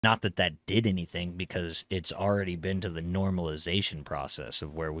Not that that did anything, because it's already been to the normalization process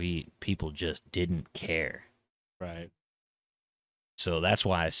of where people just didn't care. Right. So that's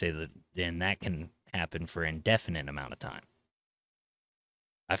why I say that, and that can happen for an indefinite amount of time.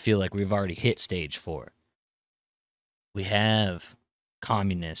 I feel like we've already hit stage 4. We have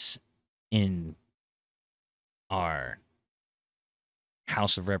communists in our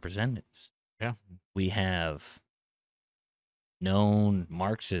House of Representatives. Yeah. We have known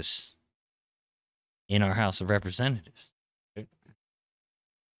Marxists in our House of Representatives.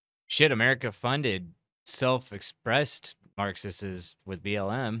 Shit, America funded self-expressed Marxists with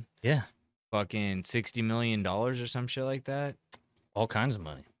BLM. Yeah. Fucking $60 million or some shit like that. All kinds of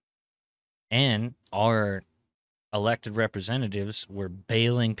money. And our elected representatives were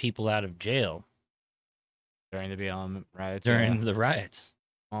bailing people out of jail During the BLM riots. during the riots.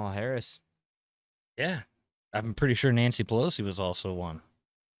 Kamala Harris. Yeah. I'm pretty sure Nancy Pelosi was also one.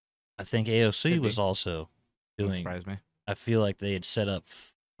 I think AOC was also Wouldn't doing. surprise me. I feel like they had set up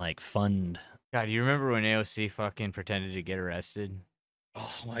fund. God, you remember when AOC fucking pretended to get arrested?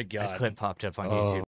 Oh my That god. clip popped up on Oh. YouTube.